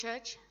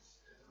Church.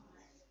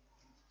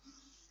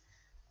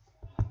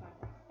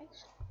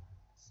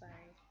 Sorry.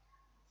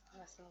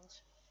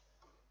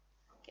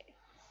 Okay.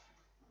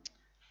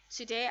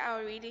 Today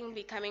our reading will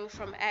be coming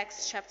from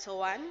Acts chapter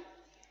 1,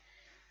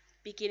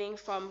 beginning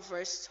from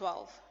verse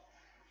 12.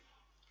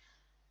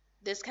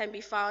 This can be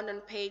found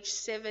on page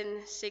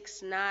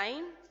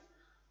 769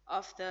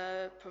 of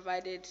the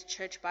provided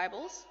church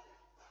Bibles.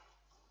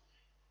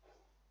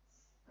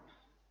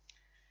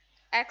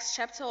 Acts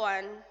chapter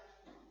 1,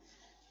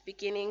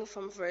 beginning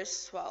from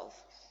verse 12.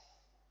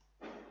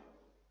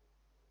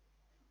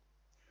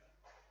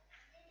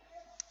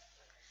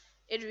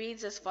 It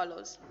reads as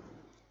follows.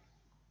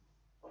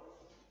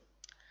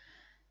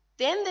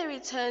 Then they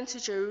returned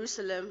to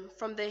Jerusalem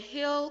from the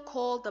hill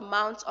called the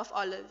Mount of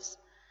Olives,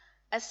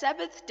 a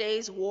Sabbath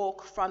day's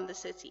walk from the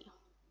city.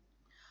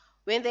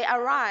 When they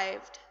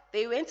arrived,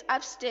 they went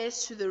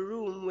upstairs to the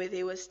room where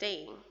they were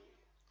staying.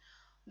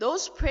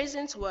 Those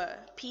present were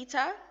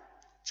Peter,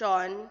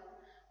 John,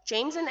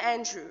 James and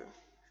Andrew,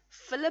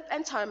 Philip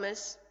and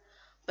Thomas,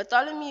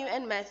 Bartholomew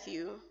and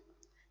Matthew,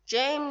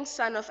 James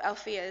son of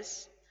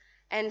Alphaeus,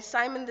 and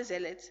Simon the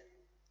Zealot,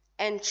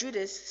 and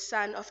Judas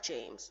son of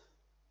James.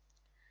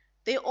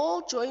 They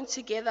all joined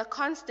together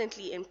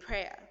constantly in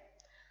prayer,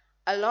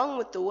 along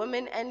with the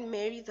women and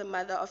Mary the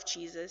mother of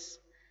Jesus,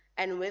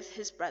 and with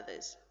his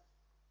brothers.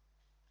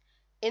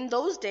 In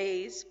those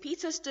days,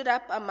 Peter stood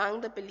up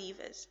among the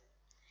believers,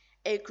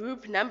 a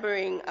group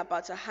numbering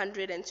about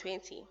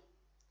 120,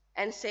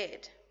 and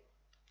said,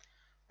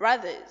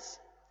 "Brothers,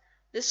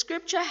 the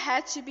scripture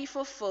had to be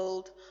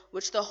fulfilled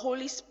which the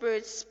Holy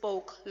Spirit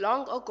spoke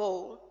long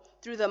ago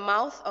through the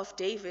mouth of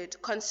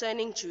David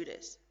concerning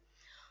Judas,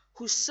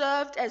 who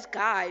served as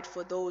guide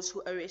for those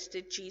who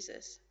arrested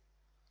Jesus.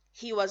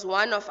 He was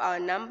one of our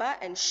number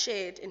and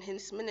shared in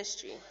his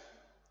ministry.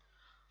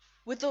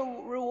 With the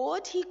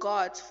reward he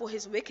got for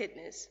his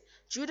wickedness,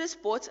 Judas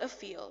bought a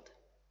field.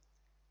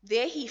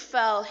 There he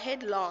fell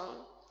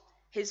headlong.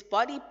 His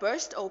body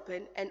burst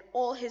open and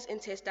all his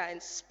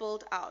intestines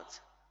spilled out.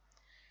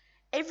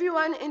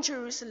 Everyone in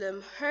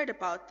Jerusalem heard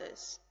about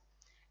this,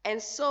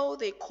 and so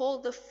they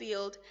called the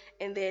field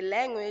in their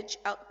language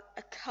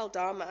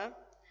Keldama,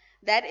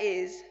 that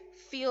is,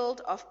 field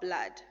of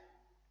blood.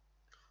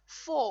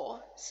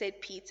 For,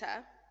 said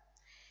Peter,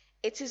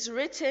 it is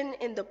written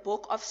in the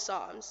book of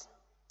Psalms,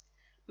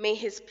 may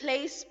his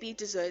place be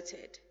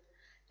deserted,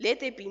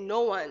 let there be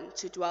no one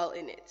to dwell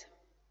in it.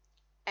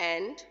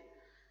 And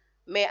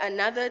may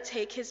another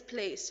take his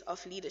place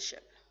of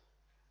leadership.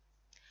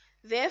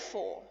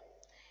 Therefore,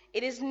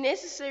 it is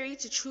necessary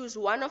to choose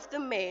one of the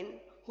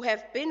men who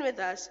have been with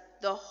us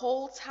the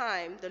whole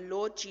time the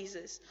Lord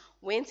Jesus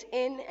went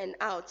in and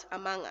out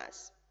among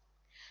us,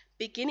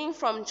 beginning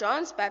from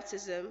John's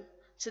baptism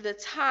to the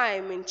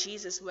time when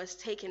Jesus was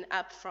taken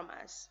up from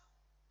us.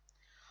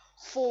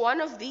 For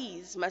one of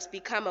these must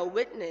become a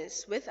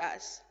witness with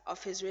us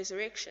of his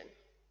resurrection."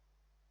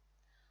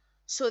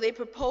 So they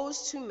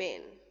proposed 2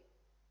 men,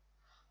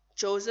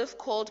 Joseph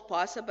called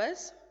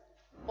Barsabbas,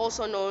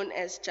 also known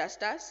as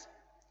Justus,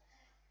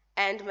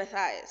 and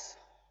Matthias.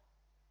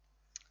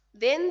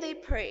 Then they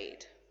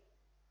prayed,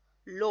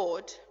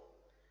 "Lord,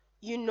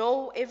 you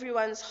know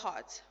everyone's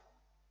heart.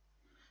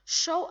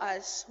 Show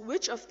us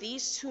which of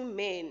these 2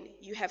 men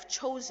you have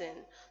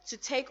chosen to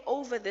take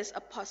over this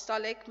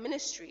apostolic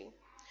ministry,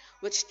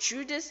 which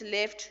Judas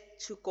left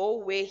to go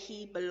where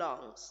he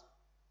belongs."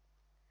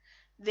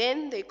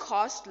 Then they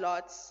cast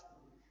lots,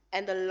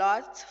 and the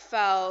lot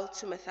fell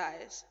to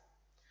Matthias.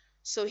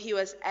 So he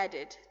was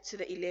added to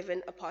the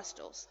 11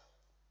 apostles.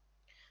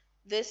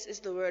 This is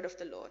the word of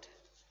the Lord.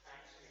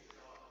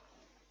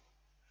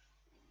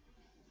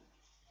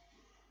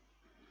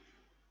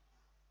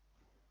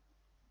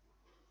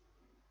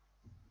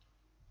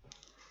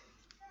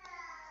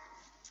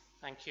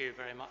 Thank you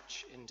very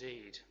much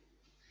indeed.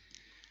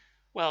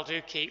 Well,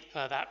 do keep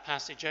that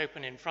passage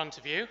open in front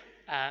of you,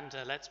 and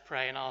let's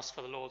pray and ask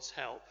for the Lord's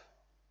help.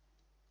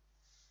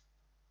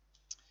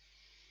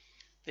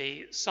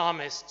 The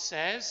psalmist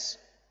says,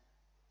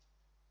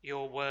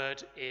 "Your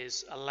word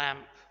is a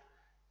lamp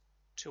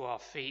to our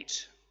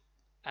feet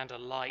and a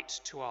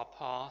light to our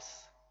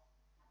path."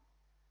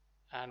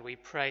 And we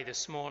pray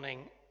this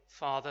morning,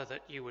 Father,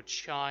 that you would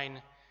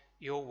shine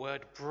your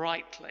word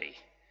brightly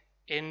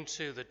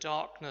into the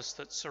darkness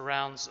that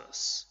surrounds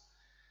us,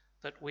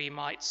 that we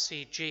might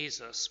see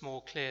Jesus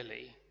more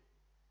clearly,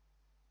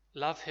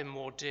 love him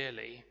more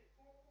dearly,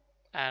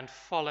 and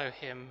follow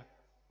him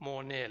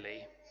more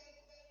nearly.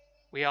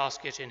 We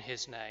ask it in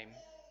his name.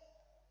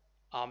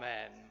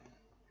 Amen.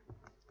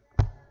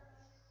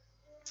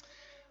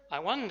 I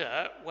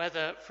wonder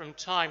whether from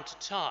time to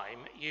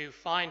time you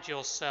find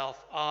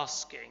yourself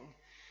asking,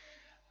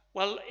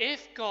 well,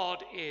 if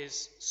God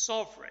is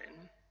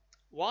sovereign,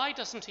 why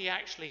doesn't he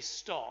actually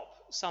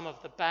stop some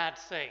of the bad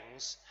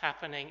things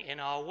happening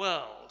in our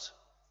world?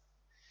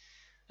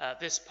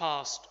 This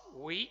past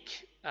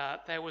week,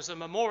 there was a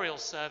memorial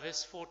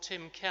service for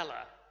Tim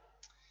Keller.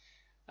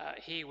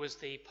 He was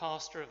the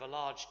pastor of a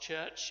large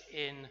church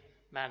in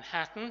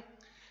Manhattan,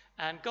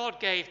 And God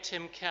gave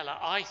Tim Keller,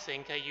 I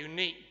think, a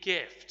unique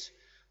gift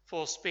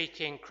for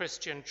speaking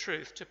Christian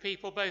truth to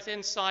people both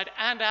inside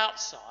and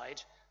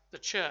outside the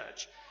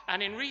church.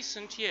 And in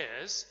recent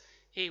years,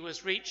 he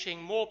was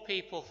reaching more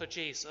people for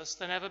Jesus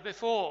than ever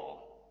before.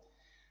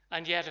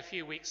 And yet a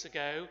few weeks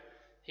ago,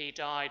 he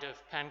died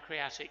of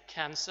pancreatic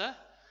cancer.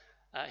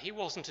 He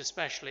wasn't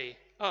especially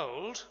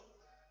old.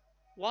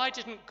 Why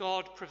didn't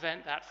God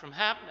prevent that from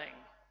happening?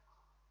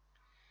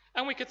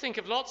 And we could think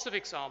of lots of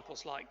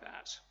examples like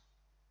that.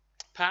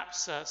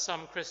 Perhaps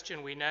some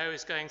Christian we know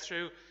is going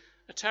through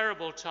a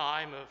terrible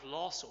time of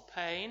loss or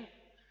pain,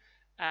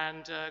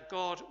 and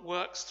God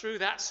works through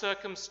that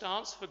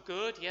circumstance for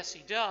good. Yes,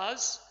 he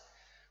does.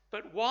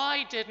 But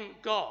why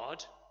didn't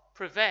God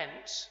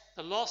prevent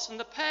the loss and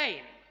the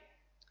pain?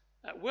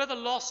 Were the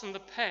loss and the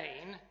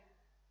pain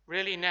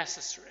really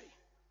necessary?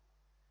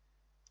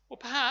 Or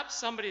perhaps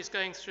somebody is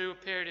going through a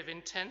period of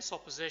intense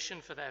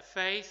opposition for their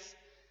faith.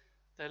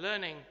 They're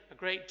learning a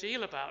great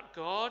deal about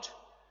God.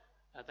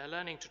 They're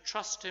learning to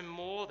trust him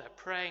more. They're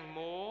praying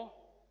more.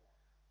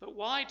 But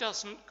why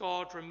doesn't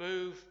God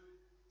remove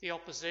the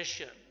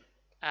opposition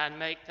and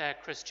make their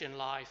Christian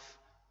life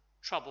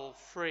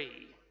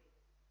trouble-free?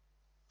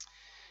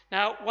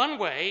 Now, one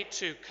way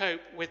to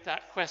cope with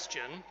that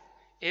question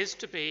is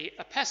to be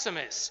a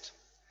pessimist.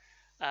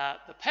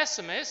 The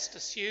pessimist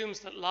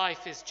assumes that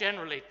life is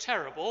generally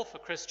terrible for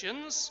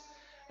Christians.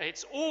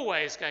 It's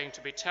always going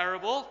to be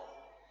terrible.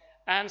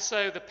 And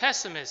so the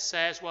pessimist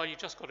says, well, you've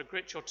just got to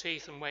grit your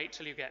teeth and wait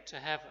till you get to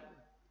heaven.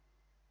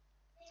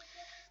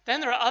 Then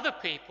there are other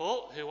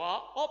people who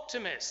are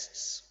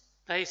optimists.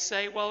 They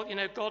say, well,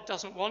 God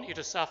doesn't want you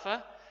to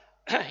suffer.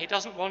 He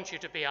doesn't want you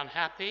to be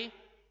unhappy.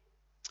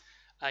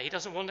 He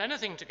doesn't want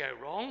anything to go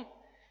wrong.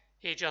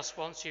 He just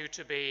wants you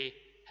to be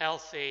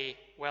healthy,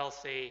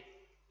 wealthy,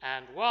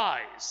 and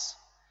wise.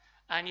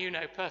 And you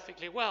know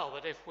perfectly well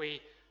that if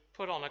we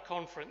put on a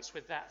conference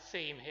with that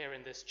theme here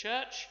in this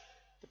church,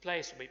 the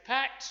place will be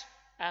packed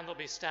and there'll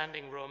be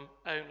standing room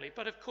only.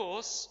 But of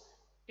course,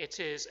 it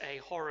is a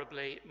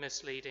horribly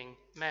misleading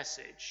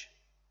message.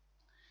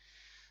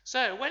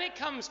 So when it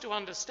comes to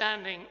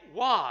understanding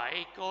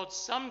why God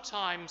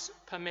sometimes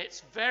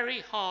permits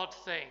very hard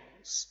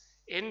things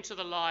into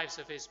the lives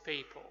of his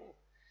people,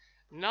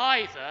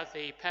 neither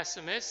the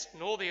pessimist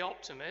nor the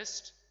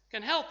optimist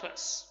can help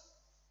us.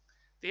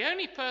 The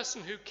only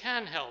person who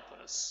can help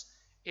us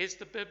is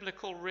the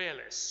biblical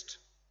realist.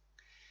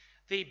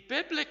 The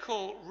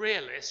biblical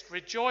realist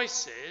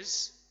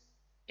rejoices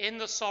in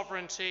the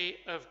sovereignty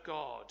of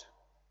God.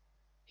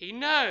 He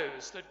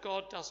knows that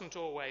God doesn't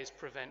always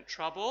prevent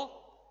trouble.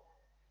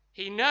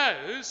 He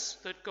knows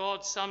that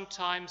God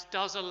sometimes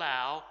does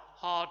allow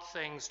hard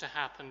things to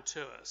happen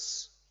to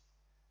us.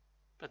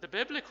 But the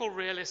biblical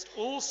realist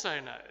also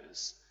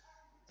knows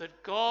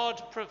that God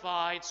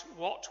provides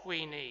what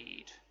we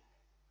need,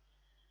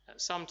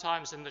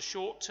 sometimes in the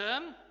short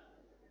term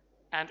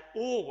and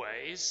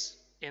always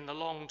in the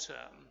long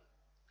term.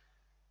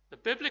 The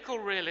biblical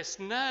realist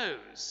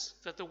knows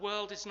that the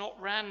world is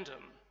not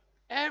random.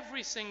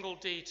 Every single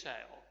detail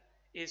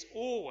is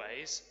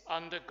always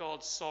under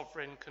God's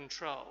sovereign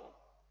control.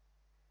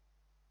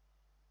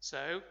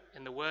 So,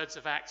 in the words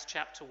of Acts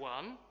chapter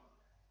 1,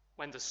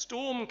 when the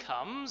storm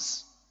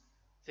comes,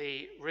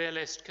 the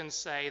realist can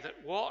say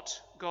that what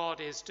God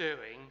is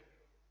doing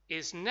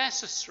is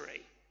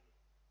necessary.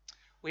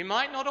 We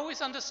might not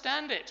always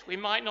understand it, we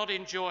might not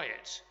enjoy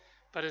it,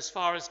 but as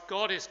far as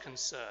God is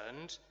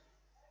concerned,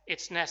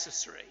 it's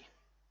necessary.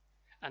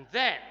 And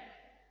then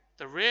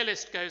the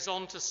realist goes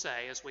on to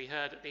say, as we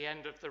heard at the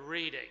end of the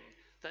reading,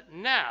 that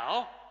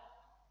now,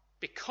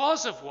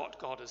 because of what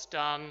God has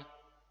done,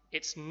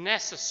 it's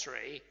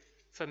necessary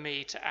for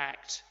me to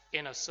act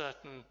in a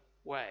certain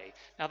way.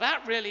 Now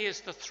that really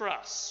is the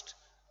thrust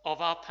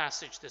of our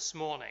passage this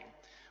morning.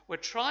 We're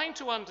trying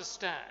to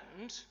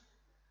understand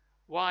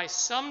why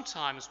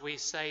sometimes we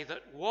say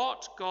that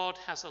what God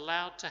has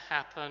allowed to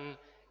happen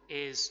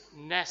is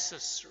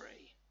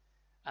necessary,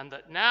 and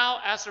that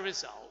now, as a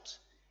result,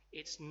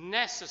 it's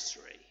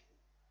necessary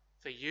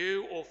for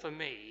you or for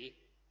me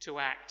to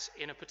act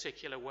in a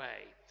particular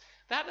way.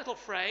 That little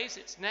phrase,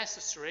 it's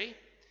necessary,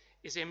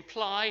 is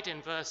implied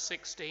in verse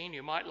 16.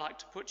 You might like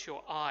to put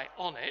your eye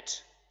on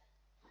it,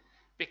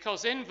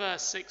 because in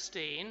verse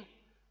 16,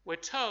 we're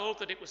told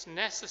that it was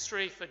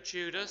necessary for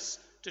Judas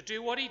to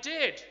do what he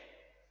did.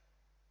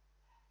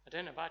 I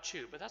don't know about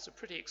you, but that's a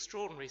pretty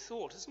extraordinary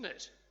thought, isn't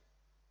it?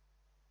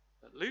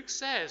 But Luke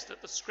says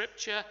that the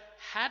scripture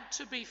had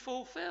to be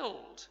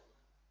fulfilled,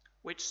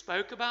 which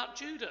spoke about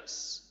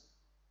Judas,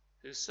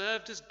 who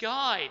served as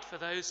guide for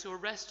those who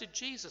arrested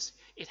Jesus.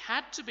 It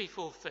had to be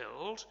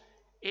fulfilled.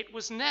 It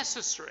was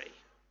necessary.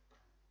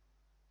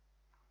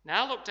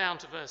 Now look down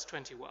to verse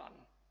 21,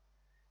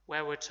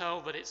 where we're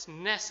told that it's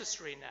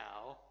necessary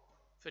now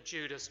for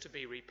Judas to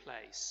be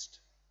replaced.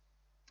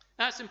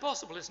 Now it's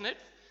impossible, isn't it,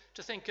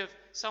 to think of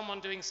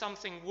someone doing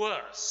something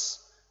worse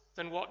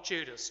than what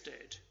Judas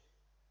did.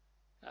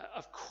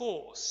 Of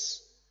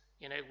course,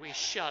 We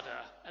shudder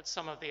at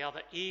some of the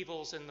other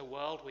evils in the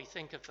world. We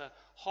think of the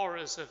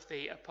horrors of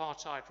the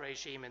apartheid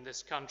regime in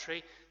this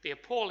country, the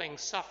appalling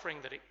suffering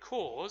that it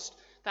caused.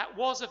 That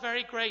was a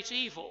very great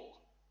evil.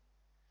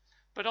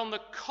 But on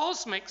the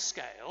cosmic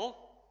scale,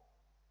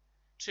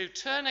 to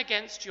turn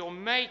against your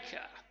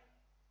maker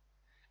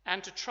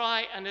and to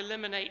try and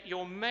eliminate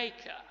your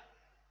maker,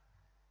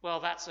 well,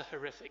 that's a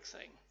horrific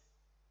thing.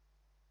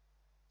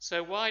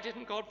 So why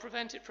didn't God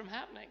prevent it from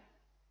happening?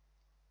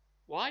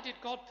 Why did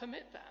God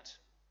permit that?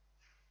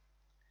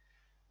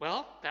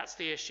 Well, that's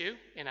the issue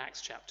in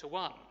Acts chapter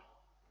 1.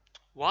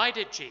 Why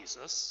did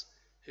Jesus,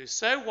 who's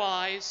so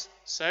wise,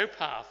 so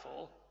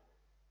powerful,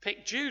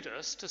 pick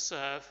Judas to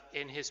serve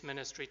in his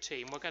ministry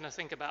team? We're going to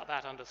think about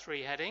that under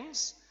 3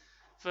 headings.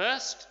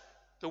 First,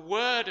 the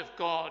word of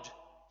God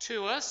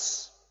to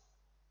us.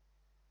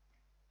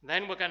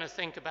 Then we're going to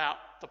think about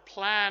the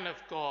plan of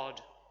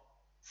God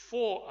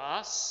for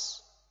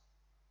us.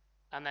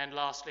 And then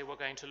lastly, we're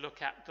going to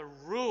look at the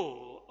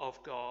rule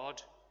of God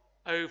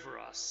over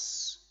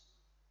us.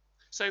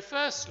 So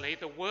firstly,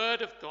 the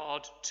word of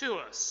God to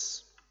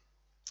us.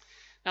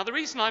 Now, the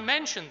reason I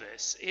mention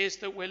this is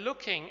that we're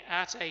looking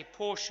at a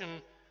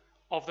portion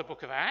of the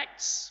book of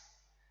Acts,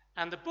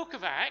 and the book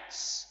of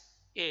Acts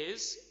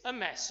is a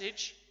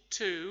message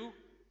to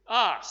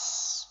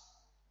us.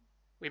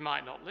 We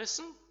might not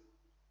listen,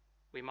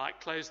 we might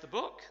close the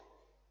book,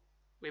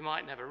 we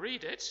might never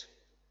read it,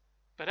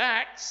 but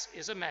Acts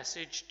is a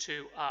message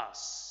to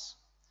us.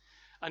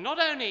 And not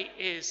only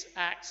is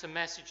Acts a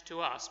message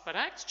to us, but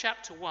Acts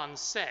chapter 1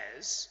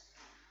 says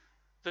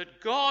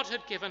that God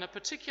had given a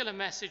particular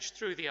message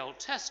through the Old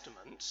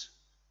Testament,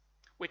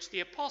 which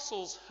the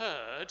apostles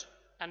heard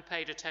and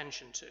paid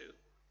attention to.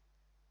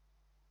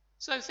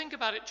 So think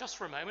about it just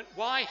for a moment.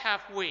 Why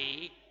have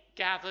we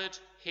gathered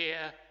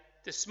here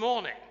this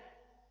morning?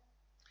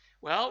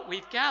 Well,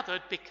 we've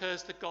gathered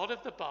because the God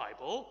of the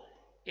Bible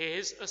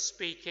is a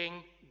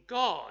speaking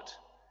God.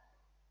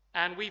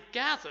 And we've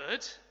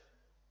gathered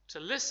to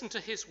listen to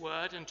his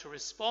word and to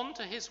respond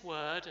to his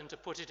word and to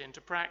put it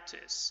into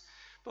practice.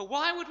 But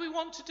why would we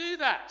want to do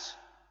that?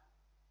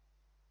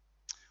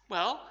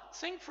 Well,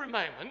 think for a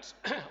moment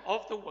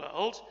of the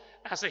world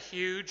as a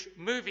huge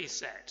movie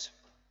set.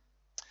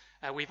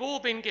 We've all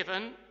been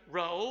given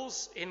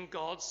roles in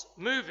God's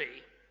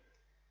movie.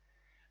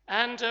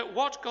 And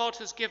what God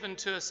has given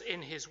to us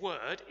in his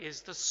word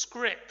is the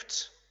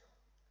script.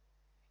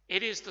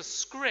 It is the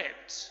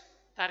script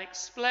that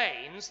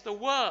explains the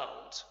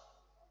world.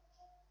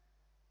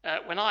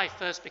 When I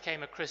first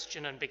became a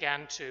Christian and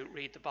began to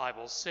read the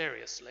Bible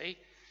seriously,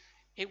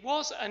 it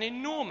was an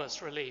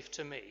enormous relief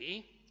to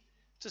me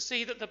to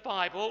see that the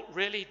Bible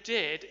really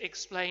did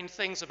explain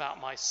things about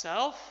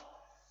myself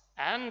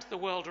and the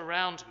world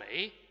around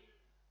me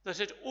that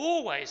had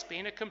always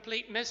been a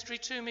complete mystery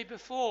to me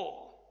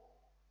before.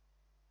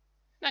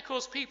 Now, of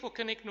course, people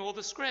can ignore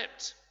the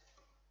script,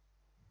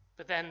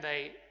 but then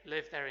they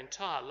live their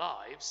entire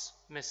lives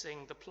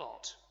missing the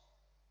plot.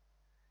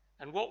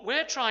 And what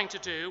we're trying to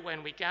do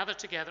when we gather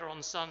together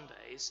on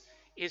Sundays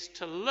is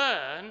to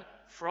learn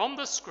from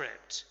the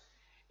script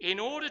in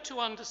order to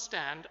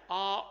understand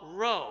our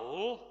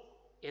role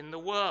in the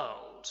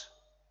world.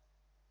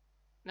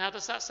 Now,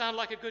 does that sound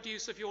like a good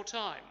use of your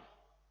time?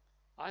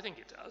 I think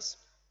it does.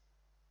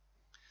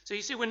 So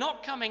you see, we're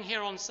not coming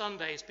here on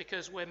Sundays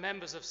because we're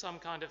members of some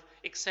kind of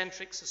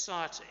eccentric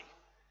society.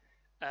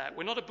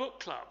 We're not a book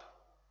club.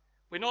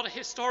 We're not a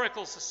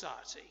historical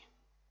society.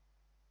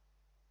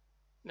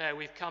 No,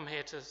 we've come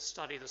here to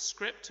study the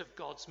script of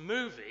God's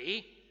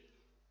movie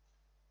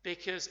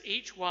because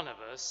each one of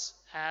us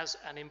has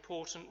an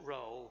important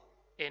role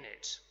in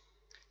it.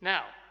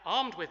 Now,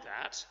 armed with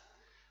that,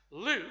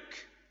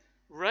 Luke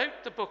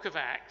wrote the book of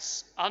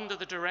Acts under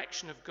the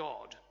direction of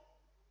God.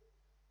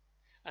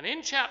 And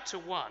in chapter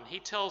 1, he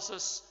tells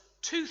us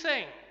 2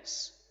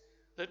 things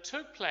that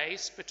took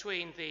place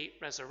between the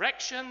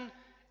resurrection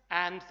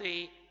and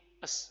the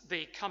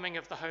coming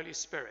of the Holy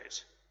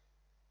Spirit.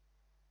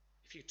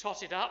 If you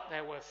tot it up,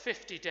 there were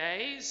 50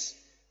 days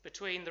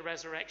between the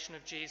resurrection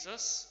of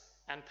Jesus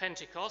and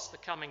Pentecost, the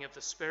coming of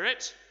the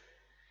Spirit.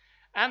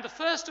 And the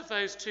first of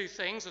those 2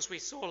 things, as we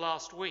saw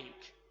last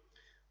week,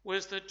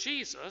 was that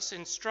Jesus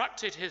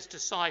instructed his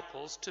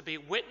disciples to be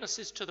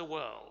witnesses to the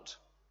world.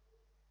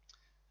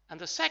 And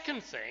the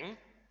second thing,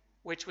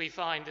 which we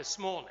find this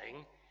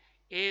morning,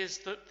 is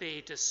that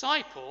the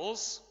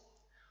disciples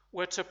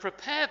were to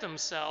prepare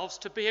themselves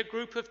to be a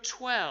group of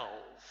 12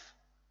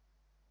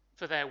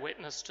 for their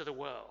witness to the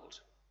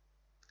world.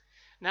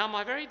 Now,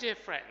 my very dear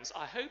friends,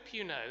 I hope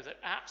you know that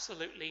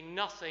absolutely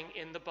nothing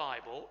in the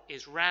Bible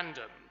is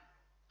random.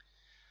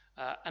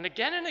 And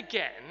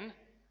again,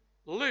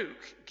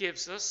 Luke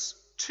gives us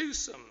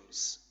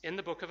twosomes in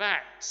the book of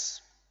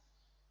Acts.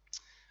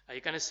 You're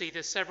going to see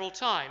this several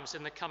times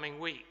in the coming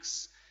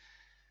weeks.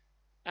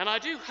 And I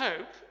do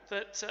hope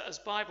that as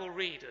Bible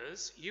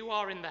readers, you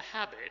are in the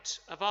habit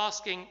of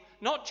asking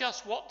not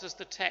just what does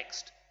the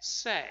text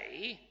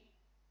say,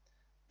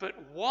 but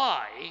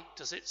why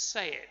does it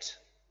say it?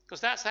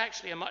 Because that's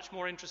actually a much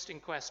more interesting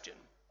question.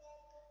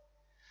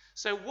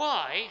 So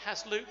why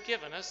has Luke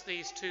given us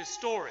these two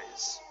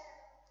stories?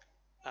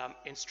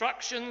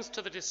 Instructions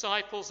to the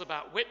disciples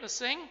about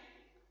witnessing,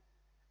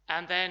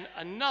 and then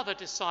another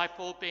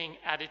disciple being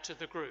added to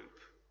the group.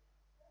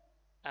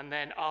 And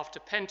then after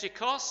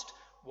Pentecost,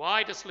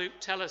 why does Luke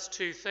tell us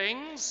two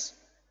things?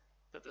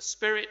 That the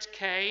Spirit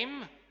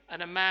came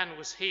and a man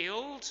was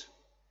healed.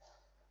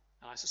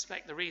 I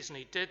suspect the reason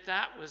he did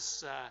that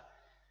was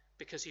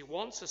because he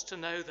wants us to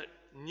know that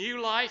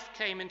new life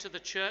came into the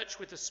church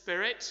with the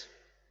Spirit,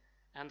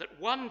 and that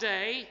one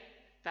day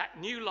that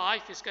new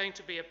life is going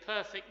to be a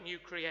perfect new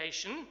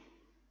creation.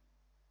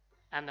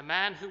 And the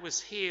man who was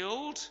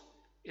healed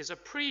is a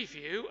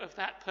preview of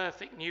that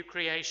perfect new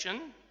creation.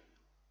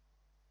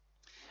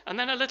 And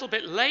then a little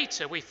bit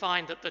later we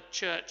find that the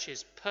church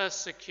is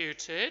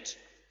persecuted,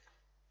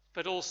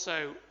 but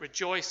also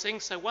rejoicing.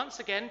 So once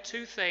again,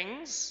 two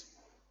things.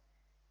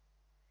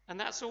 And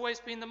that's always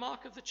been the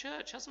mark of the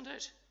church, hasn't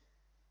it?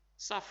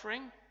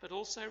 Suffering, but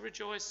also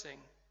rejoicing.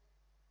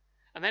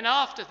 And then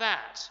after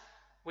that,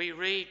 we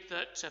read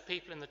that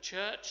people in the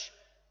church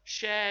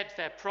shared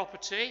their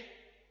property,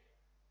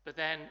 but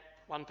then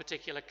one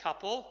particular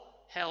couple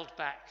held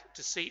back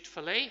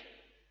deceitfully.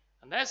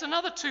 And there's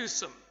another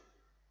twosome,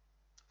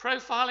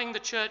 profiling the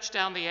church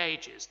down the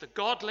ages, the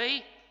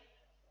godly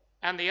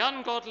and the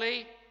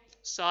ungodly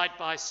side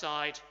by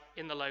side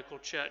in the local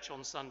church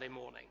on Sunday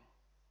morning.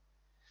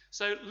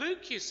 So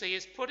Luke, you see,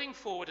 is putting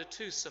forward a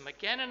twosome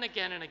again and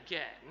again and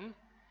again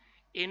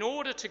in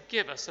order to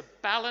give us a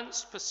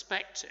balanced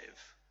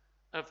perspective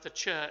of the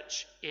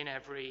church in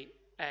every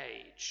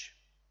age.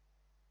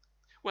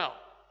 Well,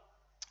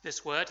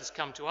 this word has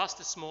come to us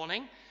this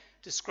morning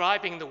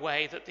describing the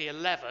way that the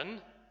 11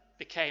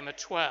 became a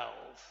 12.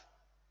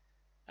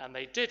 And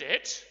they did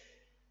it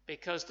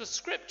because the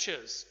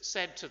scriptures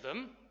said to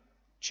them,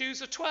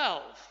 choose a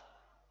 12.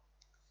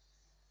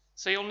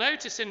 So you'll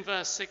notice in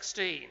verse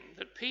 16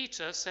 that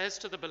Peter says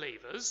to the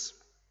believers,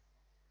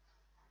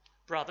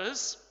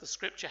 brothers, the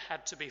scripture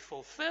had to be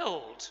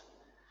fulfilled,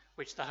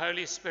 which the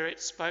Holy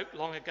Spirit spoke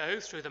long ago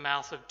through the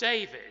mouth of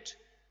David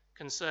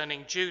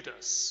concerning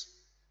Judas,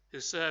 who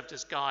served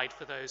as guide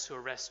for those who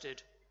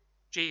arrested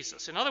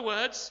Jesus. In other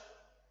words,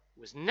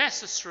 it was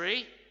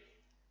necessary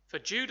for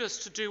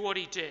Judas to do what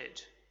he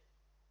did.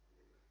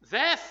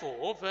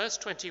 Therefore, verse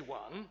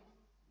 21,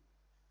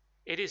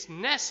 it is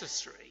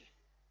necessary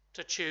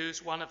to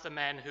choose one of the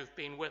men who've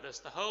been with us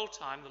the whole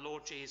time the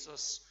Lord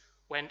Jesus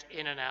went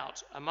in and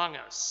out among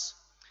us.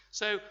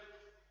 So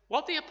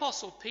what the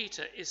Apostle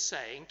Peter is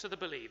saying to the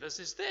believers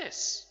is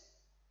this: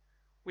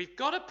 we've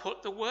got to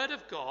put the word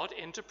of God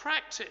into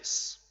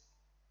practice.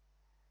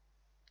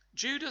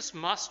 Judas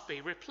must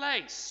be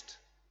replaced.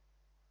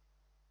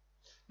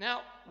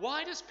 Now,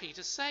 why does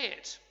Peter say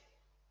it?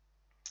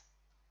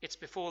 It's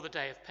before the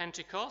day of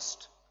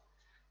Pentecost.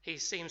 He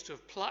seems to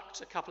have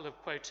plucked a couple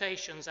of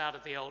quotations out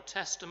of the Old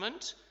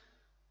Testament.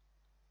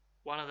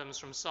 One of them is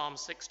from Psalm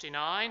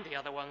 69, the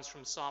other one's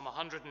from Psalm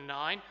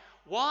 109.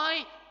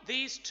 Why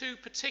these two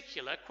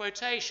particular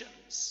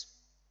quotations?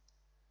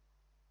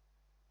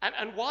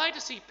 And why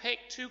does he pick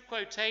two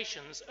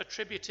quotations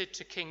attributed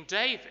to King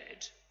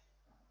David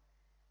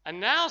and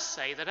now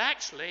say that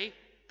actually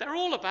they're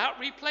all about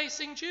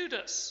replacing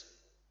Judas?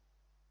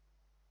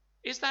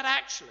 Is that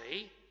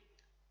actually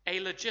a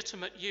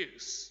legitimate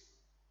use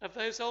of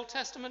those Old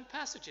Testament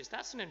passages?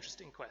 That's an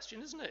interesting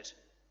question, isn't it?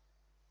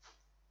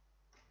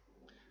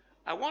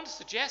 I want to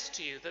suggest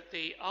to you that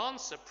the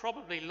answer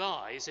probably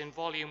lies in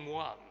volume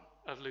 1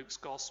 of Luke's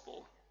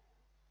Gospel.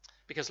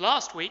 Because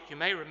last week, you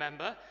may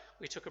remember,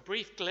 we took a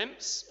brief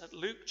glimpse at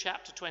Luke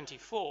chapter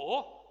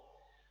 24,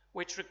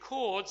 which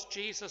records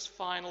Jesus'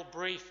 final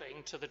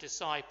briefing to the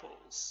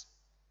disciples.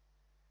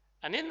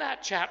 And in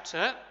that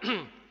chapter,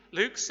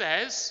 Luke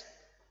says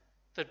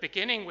that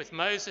beginning with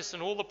Moses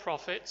and all the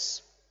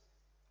prophets,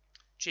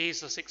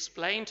 Jesus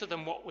explained to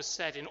them what was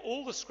said in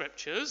all the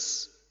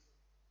scriptures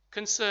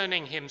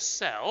concerning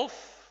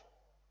himself.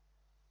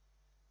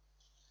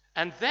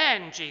 And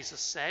then Jesus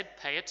said,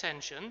 pay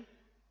attention,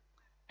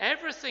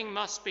 everything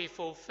must be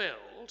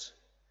fulfilled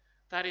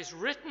that is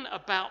written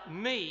about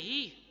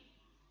me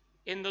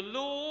in the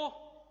law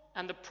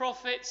and the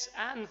prophets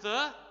and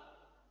the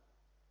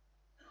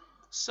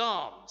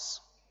Psalms.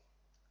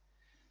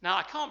 Now,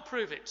 I can't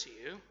prove it to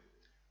you,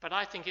 but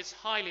I think it's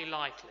highly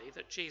likely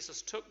that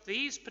Jesus took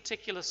these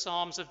particular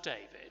Psalms of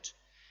David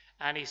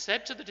and he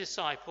said to the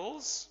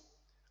disciples,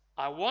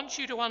 I want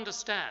you to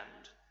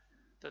understand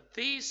that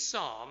these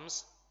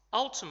Psalms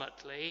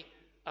ultimately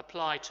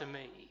apply to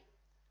me,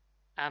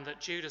 and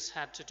that Judas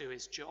had to do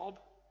his job,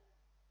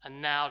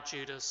 and now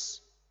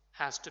Judas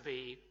has to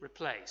be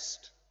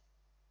replaced.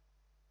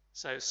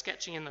 So,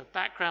 sketching in the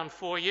background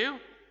for you,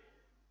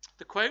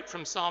 the quote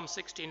from Psalm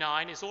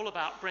 69 is all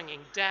about bringing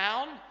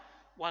down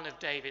one of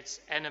David's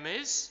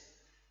enemies.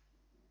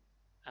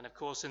 And of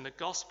course, in the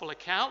gospel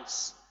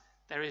accounts,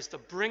 there is the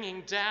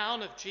bringing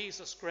down of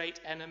Jesus' great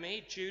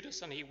enemy,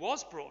 Judas, and he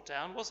was brought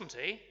down, wasn't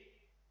he?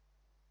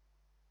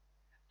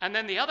 And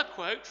then the other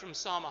quote from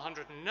Psalm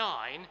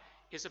 109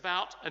 is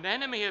about an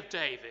enemy of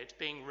David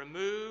being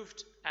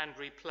removed and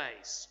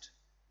replaced.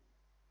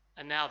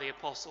 And now the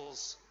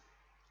apostles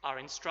are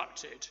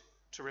instructed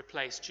to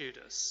replace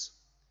Judas.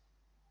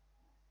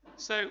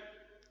 So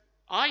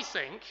I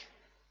think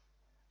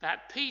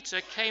that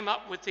Peter came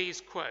up with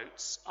these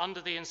quotes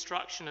under the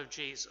instruction of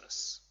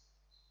Jesus.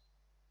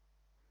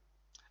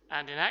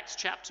 And in Acts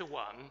chapter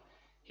 1,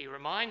 he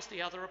reminds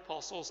the other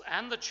apostles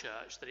and the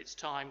church that it's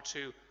time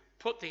to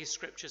put these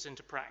scriptures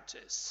into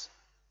practice.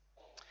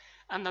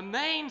 And the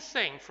main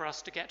thing for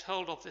us to get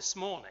hold of this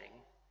morning,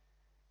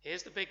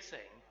 here's the big thing,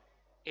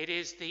 it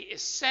is the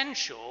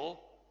essential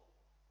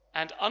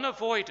and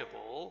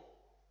unavoidable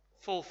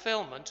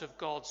fulfillment of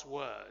God's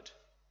word.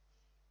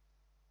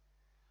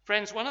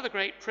 Friends, one of the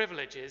great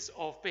privileges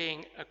of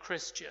being a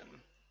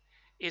Christian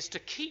is to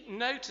keep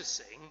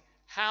noticing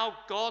how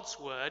God's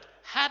word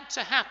had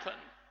to happen.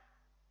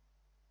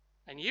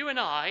 And you and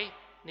I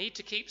need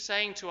to keep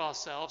saying to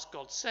ourselves,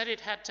 God said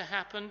it had to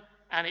happen,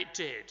 and it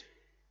did.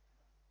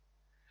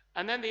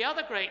 And then the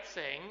other great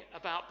thing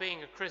about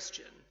being a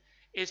Christian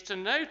is to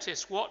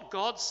notice what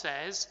God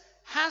says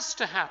has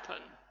to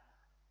happen.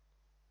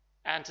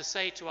 And to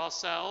say to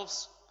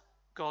ourselves,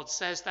 God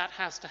says that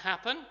has to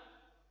happen,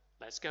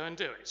 let's go and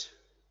do it.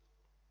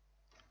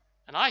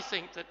 And I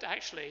think that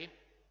actually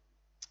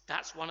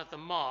that's one of the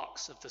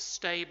marks of the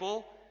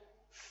stable,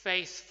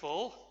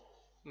 faithful,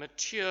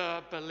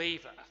 mature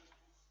believer,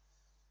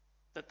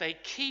 that they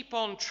keep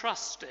on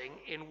trusting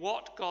in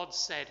what God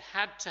said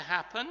had to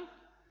happen,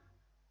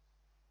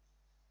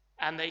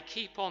 and they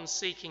keep on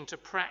seeking to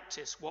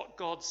practice what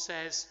God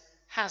says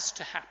has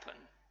to happen.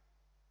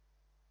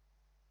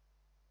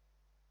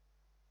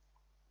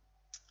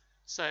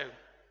 So,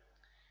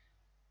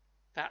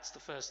 that's the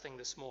first thing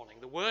this morning,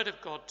 the word of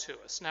God to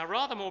us. Now,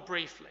 rather more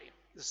briefly,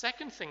 the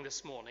second thing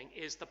this morning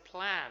is the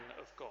plan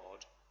of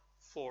God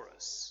for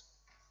us.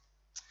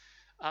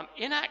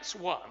 In Acts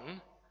 1,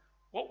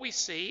 what we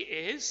see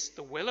is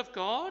the will of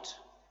God,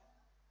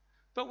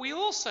 but we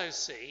also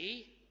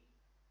see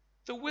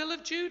the will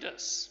of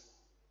Judas.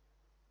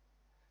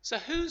 So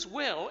whose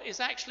will is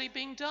actually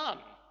being done?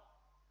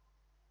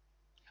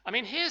 I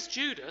mean, here's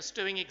Judas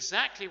doing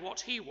exactly what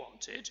he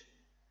wanted.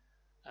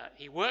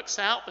 He works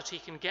out that he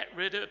can get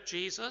rid of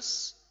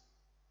Jesus.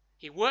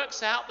 He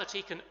works out that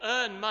he can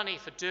earn money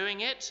for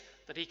doing it,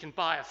 that he can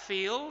buy a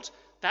field.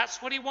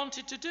 That's what he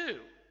wanted to do.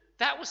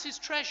 That was his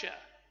treasure.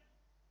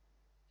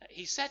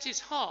 He set his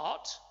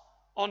heart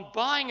on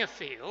buying a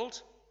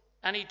field,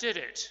 and he did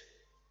it.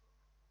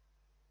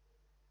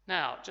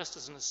 Now, just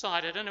as an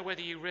aside, I don't know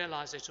whether you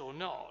realize it or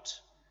not,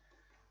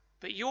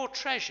 but your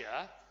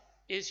treasure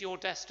is your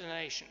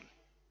destination.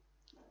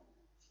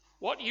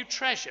 What you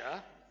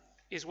treasure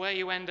is where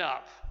you end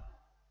up.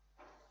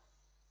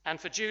 And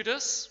for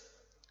Judas,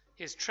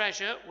 his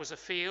treasure was a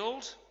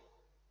field.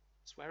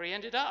 That's where he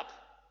ended up.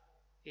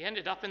 He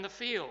ended up in the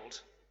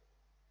field.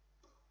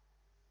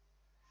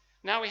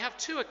 Now, we have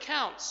two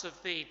accounts of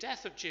the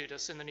death of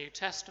Judas in the New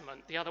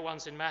Testament. The other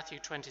one's in Matthew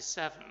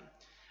 27.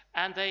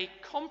 And they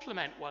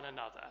complement one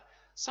another.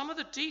 Some of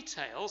the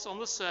details on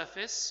the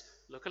surface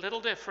look a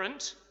little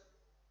different,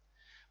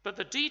 but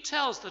the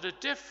details that are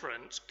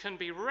different can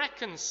be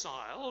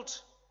reconciled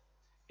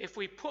if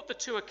we put the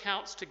two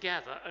accounts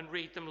together and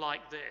read them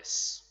like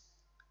this.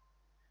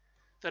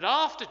 That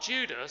after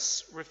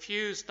Judas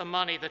refused the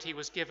money that he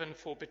was given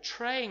for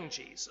betraying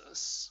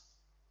Jesus,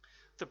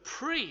 the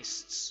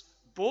priests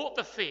bought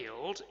the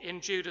field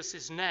in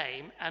Judas's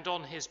name and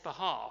on his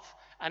behalf,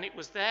 and it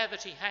was there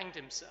that he hanged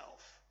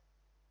himself.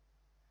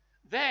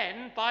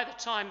 Then, by the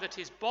time that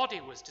his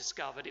body was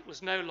discovered, it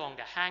was no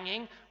longer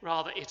hanging,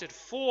 rather it had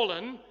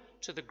fallen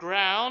to the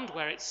ground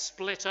where it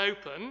split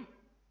open.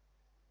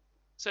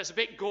 So it's a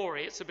bit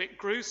gory, it's a bit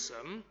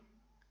gruesome.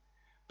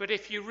 But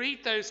if you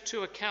read those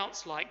two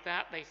accounts like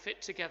that, they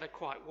fit together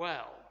quite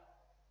well.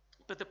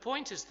 But the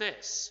point is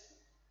this: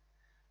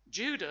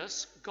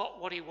 Judas got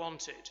what he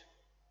wanted.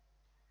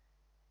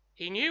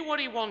 He knew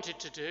what he wanted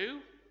to do,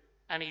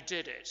 and he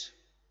did it.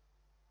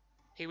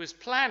 He was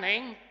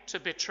planning to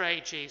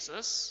betray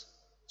Jesus.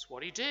 That's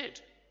what he did.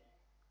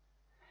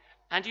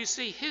 And you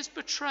see, his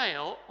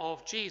betrayal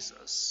of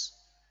Jesus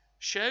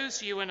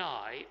shows you and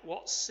I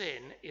what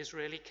sin is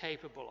really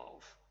capable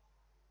of.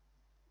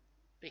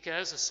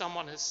 Because, as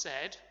someone has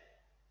said,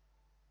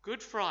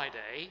 Good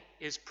Friday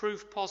is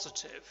proof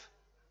positive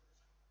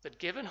that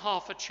given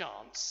half a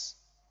chance,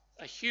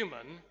 a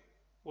human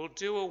will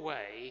do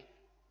away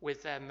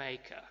with their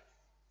maker.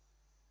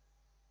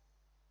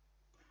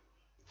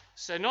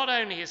 So not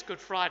only is Good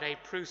Friday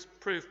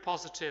proof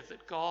positive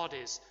that God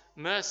is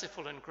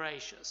merciful and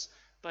gracious,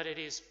 but it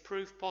is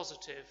proof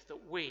positive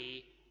that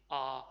we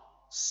are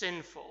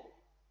sinful.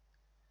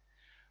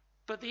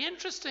 But the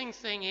interesting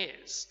thing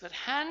is that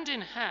hand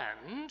in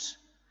hand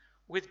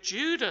with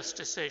Judas'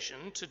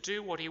 decision to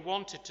do what he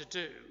wanted to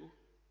do,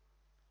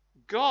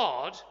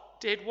 God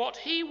did what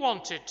he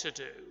wanted to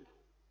do.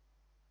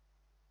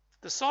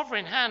 The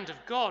sovereign hand of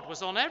God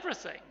was on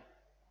everything.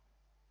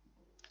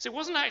 So it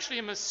wasn't actually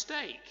a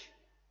mistake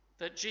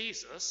that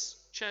Jesus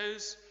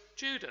chose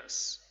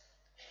Judas.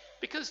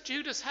 Because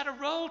Judas had a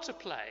role to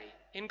play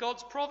in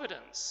God's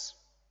providence.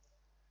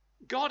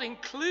 God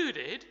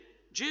included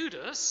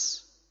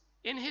Judas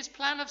in his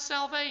plan of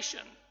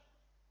salvation.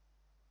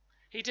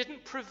 He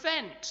didn't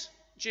prevent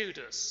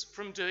Judas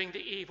from doing the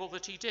evil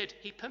that he did.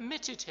 He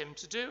permitted him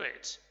to do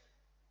it.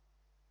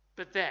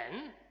 But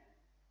then,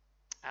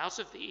 out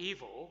of the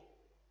evil,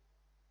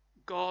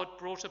 God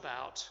brought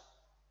about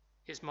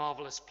his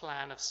marvelous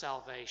plan of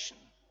salvation.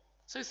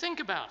 So think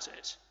about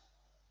it.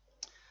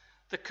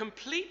 The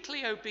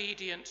completely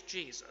obedient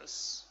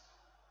Jesus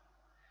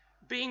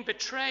being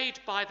betrayed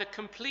by the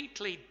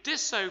completely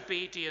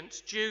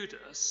disobedient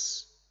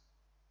Judas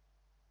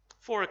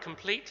for a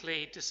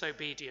completely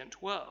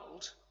disobedient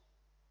world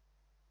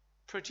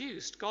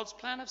produced God's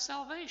plan of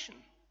salvation.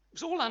 It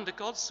was all under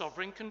God's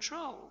sovereign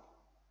control.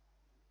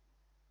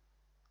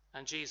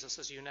 And Jesus,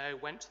 as you know,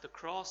 went to the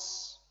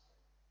cross.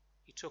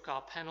 He took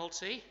our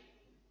penalty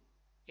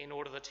in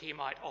order that he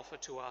might offer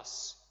to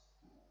us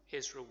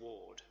his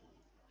reward.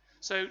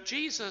 So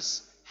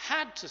Jesus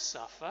had to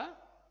suffer.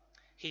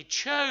 He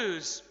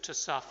chose to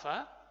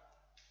suffer.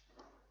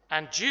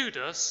 And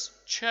Judas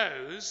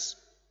chose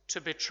to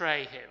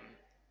betray him.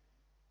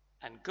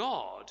 And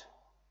God,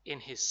 in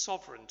his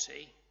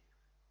sovereignty,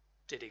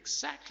 did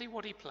exactly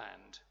what he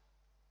planned.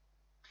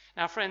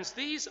 Now, friends,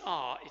 these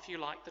are, if you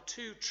like, the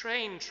two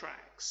train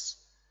tracks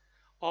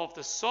of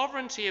the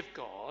sovereignty of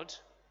God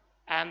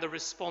and the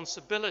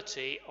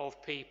responsibility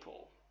of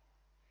people.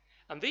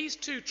 And these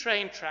two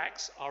train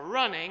tracks are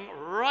running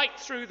right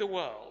through the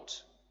world.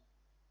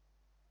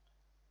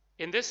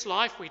 In this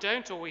life, we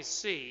don't always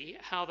see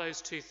how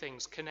those two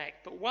things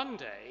connect, but one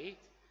day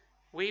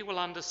we will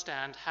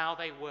understand how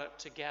they work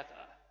together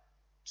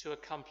to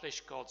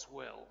accomplish God's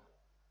will.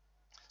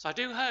 So I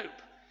do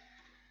hope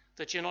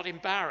that you're not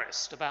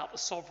embarrassed about the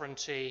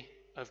sovereignty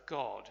of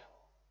God.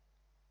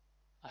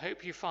 I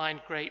hope you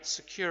find great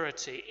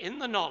security in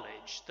the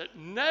knowledge that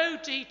no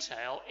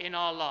detail in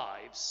our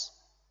lives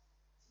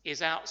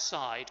is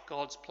outside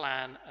God's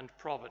plan and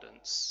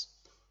providence.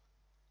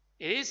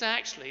 It is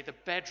actually the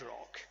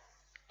bedrock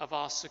of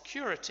our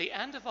security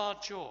and of our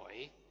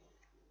joy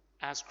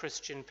as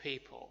Christian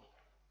people.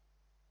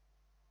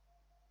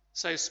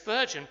 So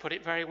Spurgeon put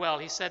it very well.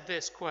 He said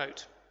this,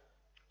 quote,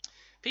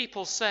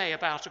 "People say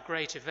about a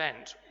great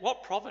event,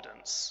 'What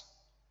providence?'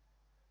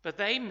 But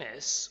they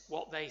miss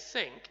what they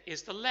think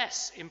is the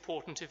less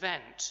important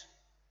event.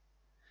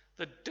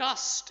 The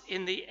dust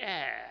in the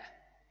air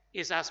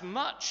is as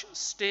much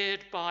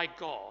steered by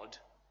God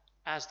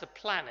as the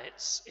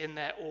planets in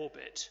their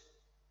orbit.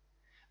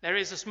 There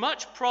is as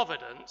much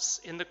providence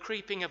in the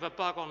creeping of a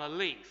bug on a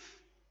leaf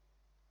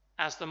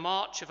as the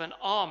march of an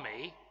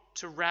army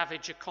to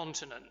ravage a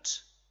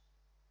continent.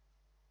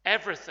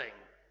 Everything,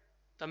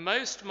 the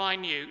most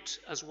minute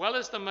as well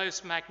as the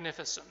most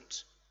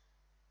magnificent,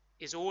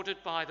 is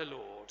ordered by the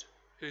Lord,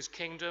 whose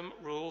kingdom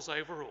rules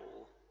over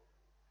all,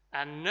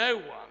 and no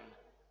one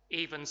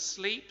even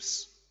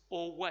sleeps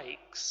or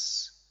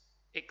wakes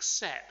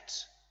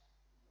except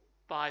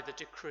by the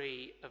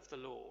decree of the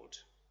Lord."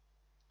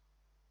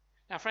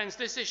 Now, friends,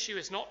 this issue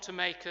is not to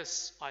make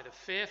us either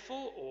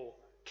fearful or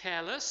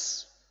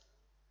careless.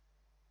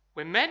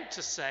 We're meant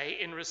to say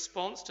in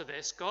response to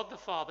this, God the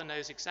Father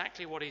knows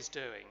exactly what he's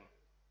doing,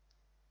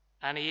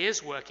 and he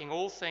is working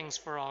all things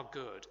for our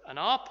good, and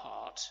our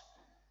part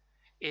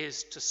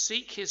is to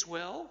seek his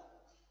will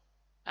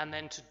and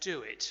then to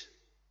do it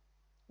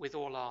with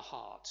all our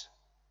heart.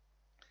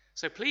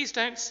 So please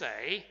don't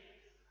say,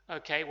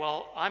 okay,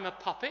 well, I'm a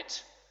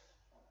puppet.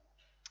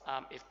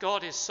 If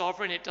God is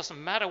sovereign, it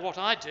doesn't matter what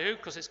I do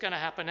because it's going to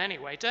happen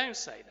anyway. Don't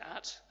say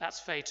that. That's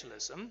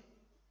fatalism.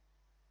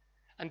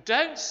 And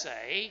don't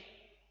say,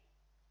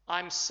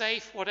 I'm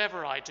safe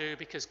whatever I do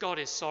because God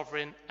is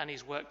sovereign and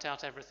he's worked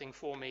out everything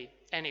for me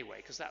anyway,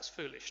 because that's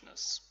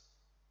foolishness.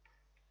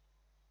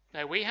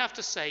 No, we have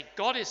to say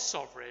God is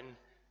sovereign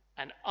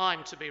and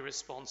I'm to be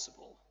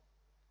responsible.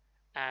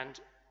 And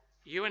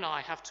you and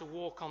I have to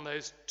walk on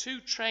those two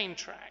train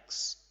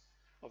tracks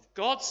of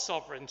God's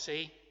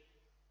sovereignty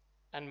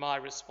and my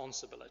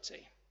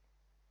responsibility.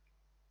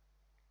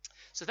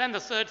 So then the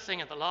third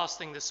thing and the last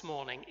thing this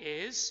morning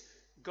is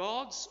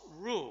God's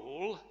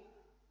rule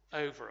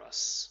over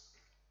us.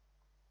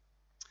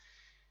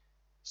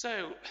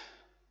 So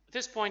at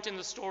this point in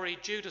the story,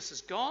 Judas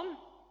is gone.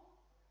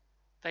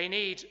 They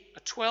need a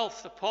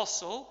 12th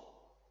apostle.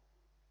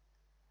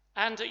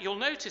 And you'll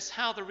notice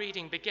how the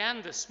reading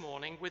began this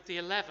morning with the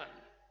 11.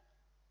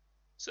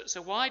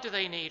 So why do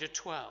they need a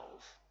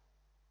 12?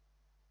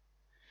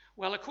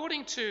 Well,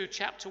 according to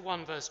chapter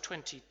 1, verse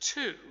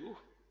 22,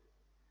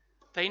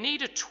 they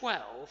need a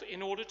 12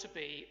 in order to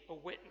be a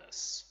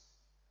witness.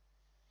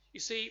 You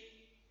see,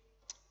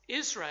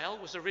 Israel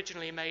was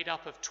originally made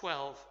up of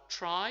 12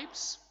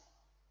 tribes,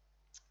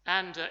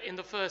 and in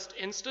the first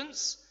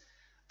instance,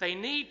 they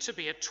need to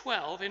be a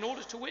 12 in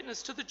order to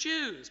witness to the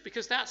Jews,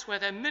 because that's where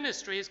their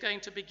ministry is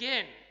going to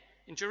begin,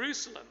 in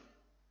Jerusalem.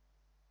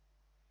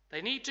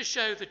 They need to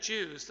show the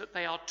Jews that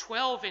they are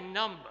 12 in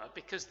number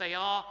because they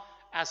are,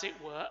 as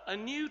it were, a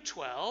new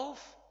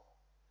 12,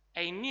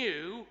 a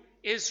new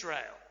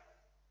Israel.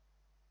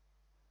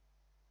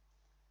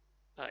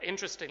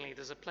 Interestingly,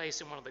 there's a place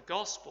in one of the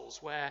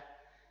Gospels where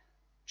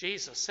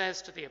Jesus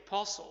says to the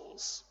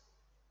apostles,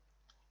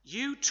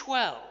 "You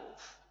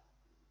 12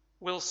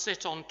 will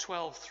sit on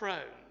 12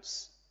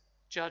 thrones,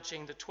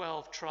 judging the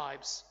 12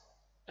 tribes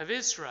of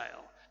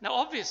Israel." Now,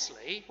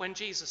 obviously, when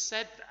Jesus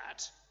said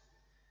that,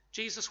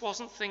 Jesus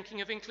wasn't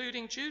thinking of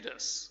including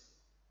Judas,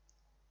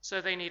 so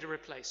they need a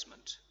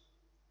replacement.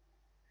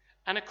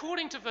 And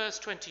according to verse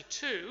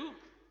 22,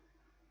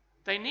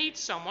 they need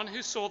someone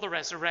who saw the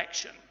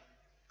resurrection.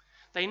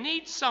 They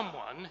need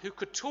someone who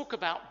could talk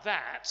about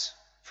that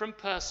from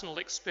personal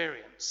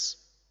experience.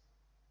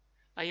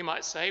 Now you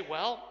might say,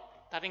 well,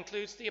 that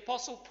includes the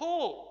Apostle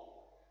Paul.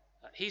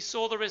 He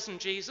saw the risen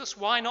Jesus,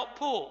 why not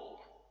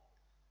Paul?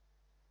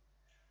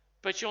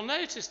 But you'll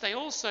notice they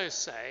also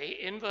say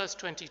in verse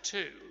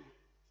 22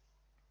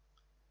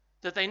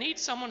 that they need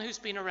someone who's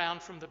been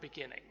around from the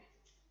beginning.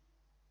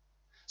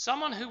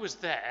 Someone who was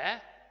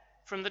there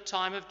from the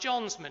time of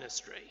John's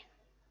ministry,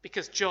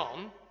 because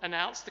John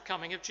announced the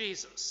coming of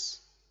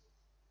Jesus.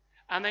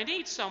 And they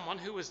need someone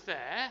who was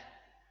there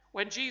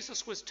when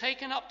Jesus was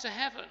taken up to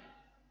heaven.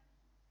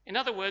 In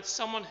other words,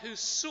 someone who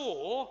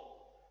saw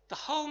the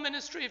whole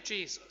ministry of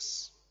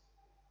Jesus.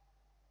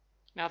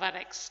 Now that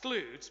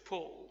excludes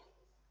Paul.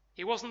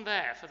 He wasn't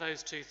there for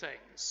those two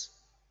things.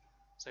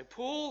 So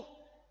Paul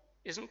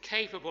isn't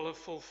capable of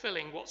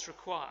fulfilling what's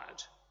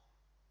required.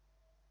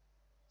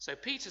 So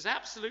Peter's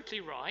absolutely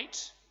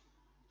right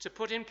to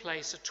put in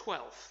place a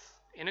 12th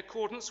in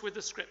accordance with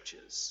the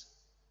scriptures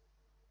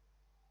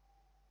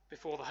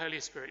before the Holy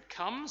Spirit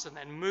comes and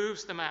then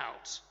moves them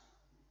out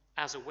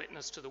as a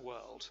witness to the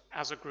world,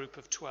 as a group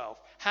of 12.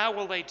 How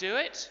will they do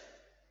it?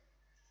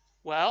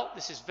 Well,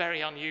 this is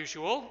very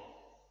unusual.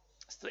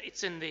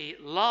 It's in the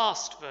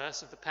last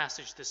verse of the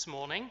passage this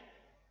morning,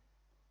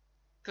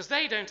 because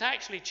they don't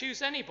actually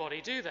choose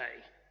anybody, do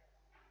they?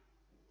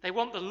 They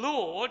want the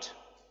Lord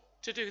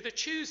to do the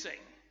choosing.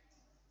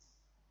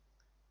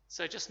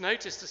 So just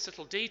notice this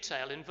little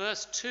detail. In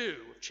verse 2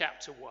 of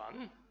chapter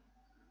 1,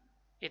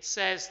 it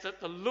says that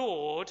the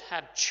Lord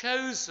had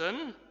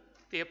chosen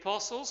the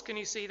apostles. Can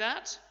you see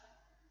that?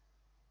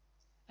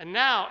 And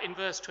now in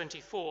verse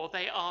 24,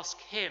 they ask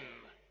him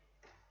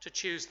to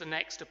choose the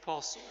next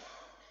apostle.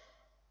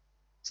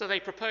 So they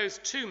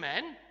proposed two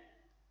men.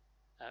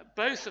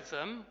 Both of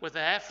them were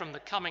there from the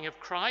coming of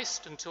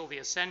Christ until the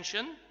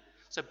ascension.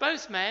 So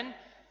both men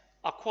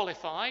are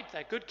qualified.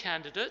 They're good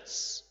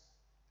candidates.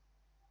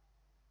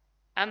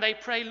 And they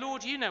pray,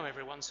 "Lord, you know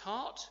everyone's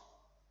heart.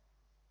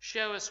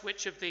 Show us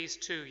which of these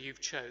two you've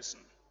chosen."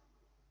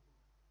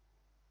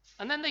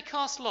 And then they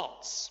cast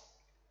lots.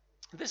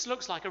 This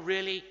looks like a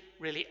really,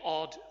 really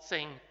odd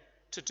thing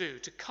to do,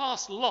 to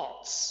cast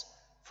lots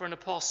for an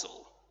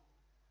apostle.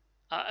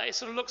 It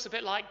sort of looks a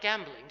bit like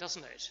gambling,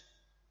 doesn't it?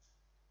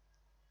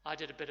 I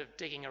did a bit of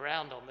digging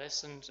around on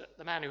this, and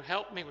the man who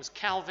helped me was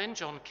Calvin,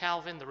 John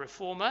Calvin, the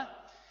reformer.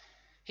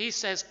 He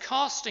says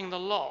casting the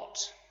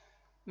lot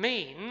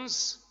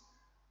means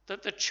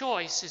that the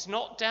choice is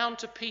not down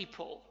to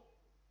people.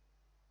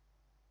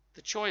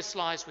 The choice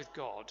lies with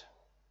God.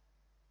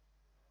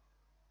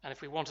 And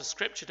if we want a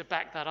scripture to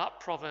back that up,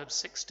 Proverbs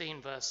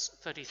 16 verse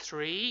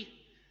 33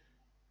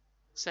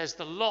 says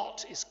the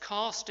lot is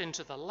cast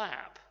into the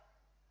lap,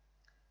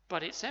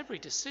 but its every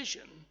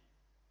decision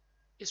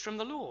is from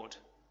the Lord.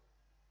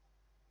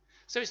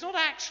 So it's not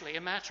actually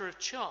a matter of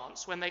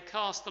chance when they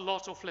cast the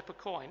lot or flip a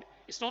coin.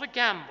 It's not a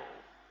gamble.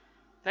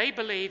 They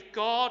believe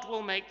God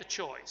will make the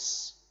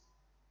choice.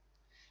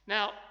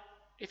 Now,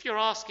 if you're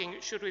asking,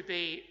 should we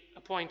be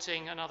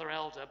appointing another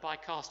elder by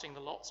casting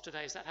the lots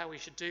today? Is that how we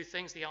should do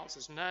things? The answer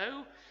is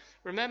no.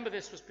 Remember,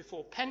 this was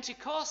before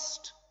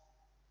Pentecost.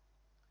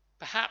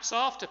 Perhaps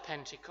after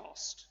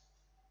Pentecost,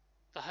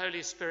 the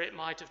Holy Spirit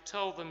might have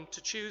told them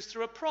to choose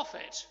through a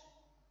prophet.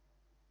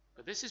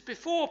 But this is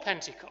before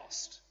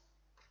Pentecost,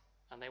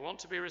 and they want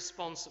to be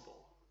responsible.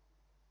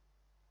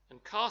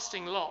 And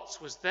casting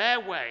lots was their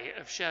way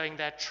of showing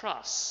their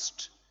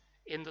trust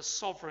in the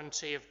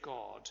sovereignty of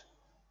God.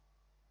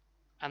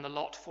 And the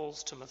lot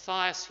falls to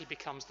Matthias. He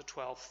becomes the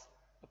 12th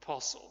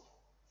apostle.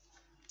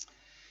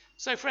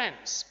 So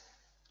friends,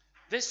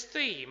 this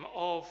theme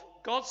of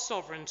God's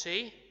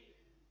sovereignty,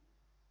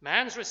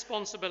 man's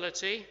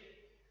responsibility,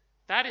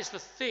 that is the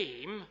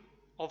theme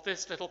of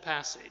this little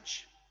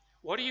passage.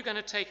 What are you going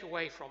to take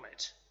away from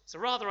it? It's a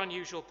rather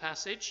unusual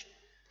passage.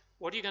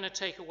 What are you going to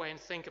take away and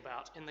think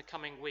about in the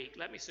coming week?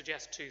 Let me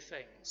suggest two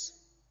things.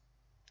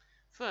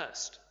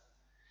 First,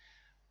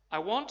 I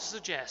want to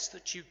suggest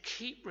that you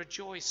keep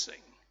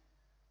rejoicing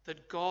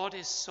that God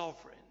is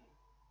sovereign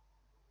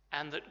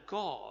and that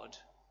God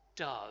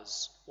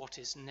does what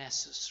is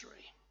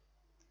necessary.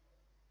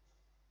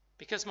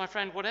 Because, my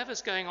friend,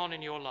 whatever's going on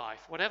in your life,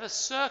 whatever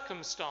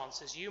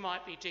circumstances you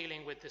might be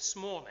dealing with this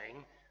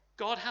morning,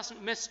 God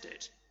hasn't missed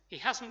it. He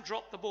hasn't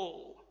dropped the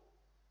ball.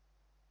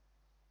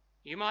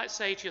 You might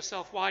say to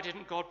yourself, why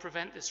didn't God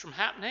prevent this from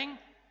happening?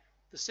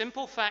 The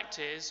simple fact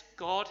is,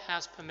 God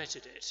has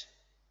permitted it.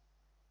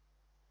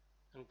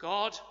 And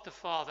God, the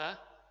Father,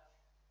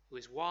 who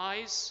is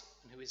wise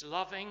and who is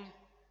loving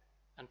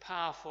and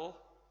powerful,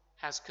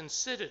 has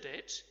considered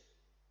it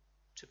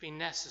to be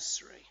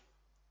necessary.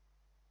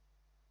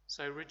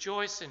 So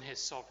rejoice in his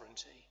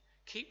sovereignty.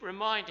 Keep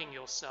reminding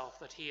yourself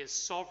that he is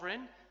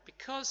sovereign,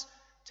 because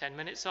 10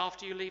 minutes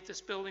after you leave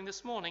this building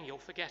this morning, you'll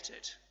forget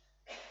it.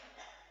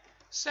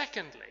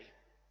 Secondly,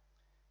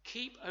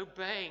 keep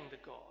obeying the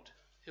God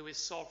who is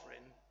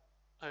sovereign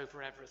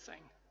over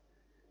everything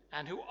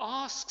and who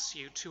asks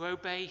you to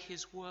obey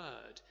his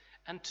word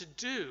and to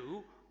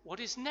do what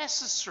is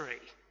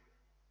necessary.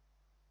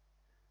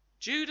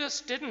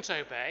 Judas didn't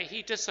obey,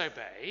 he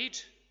disobeyed.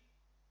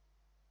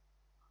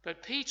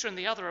 But Peter and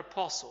the other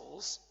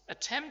apostles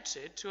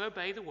attempted to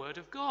obey the word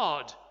of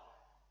God.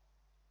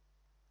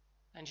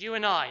 And you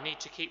and I need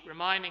to keep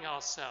reminding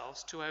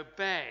ourselves to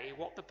obey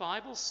what the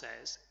Bible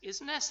says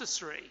is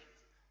necessary.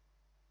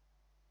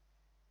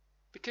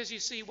 Because you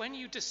see, when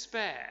you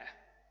despair,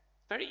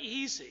 it's very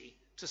easy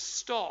to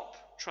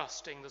stop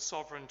trusting the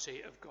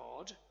sovereignty of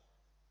God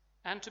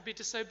and to be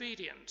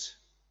disobedient.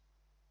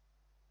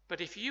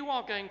 But if you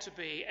are going to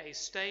be a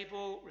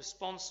stable,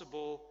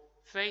 responsible,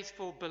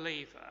 faithful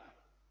believer,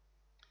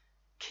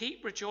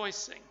 keep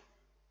rejoicing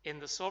in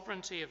the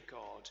sovereignty of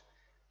God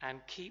and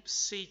keep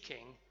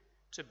seeking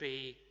to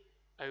be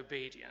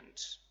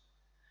obedient.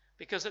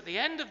 Because at the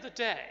end of the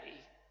day,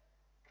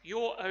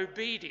 your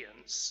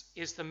obedience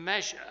is the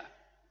measure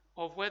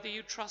of whether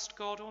you trust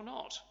God or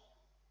not.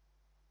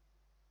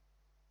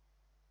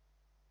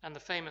 And the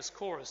famous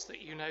chorus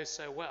that you know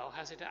so well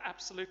has it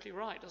absolutely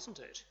right, doesn't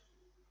it?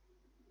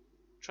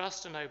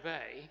 Trust and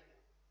obey,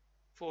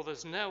 for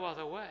there's no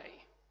other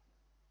way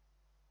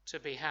to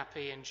be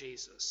happy in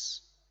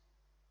Jesus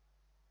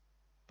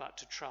but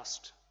to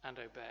trust and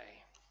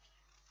obey.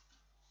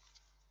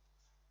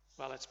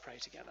 Well, let's pray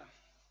together.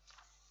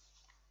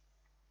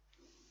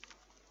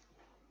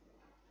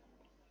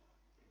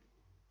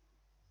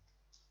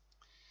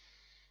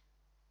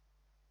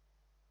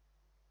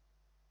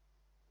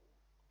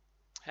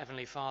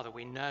 Heavenly Father,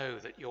 we know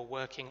that you're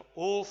working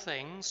all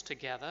things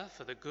together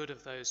for the good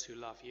of those who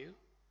love you.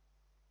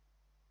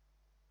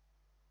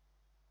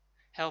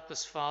 Help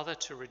us, Father,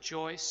 to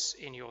rejoice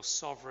in your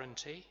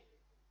sovereignty,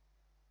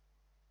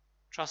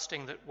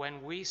 trusting that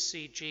when we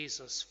see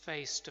Jesus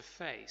face to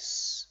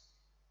face,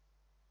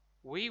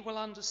 we will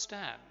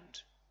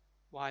understand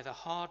why the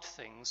hard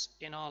things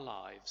in our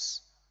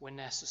lives were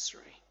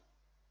necessary.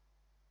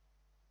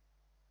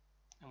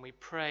 And we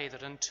pray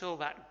that until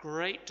that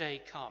great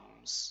day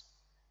comes,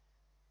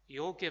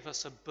 you'll give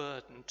us a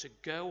burden to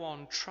go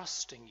on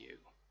trusting you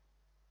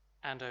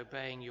and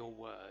obeying your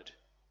word.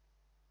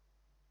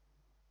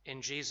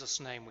 In Jesus'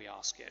 name we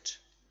ask it.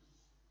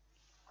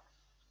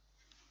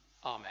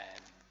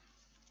 Amen.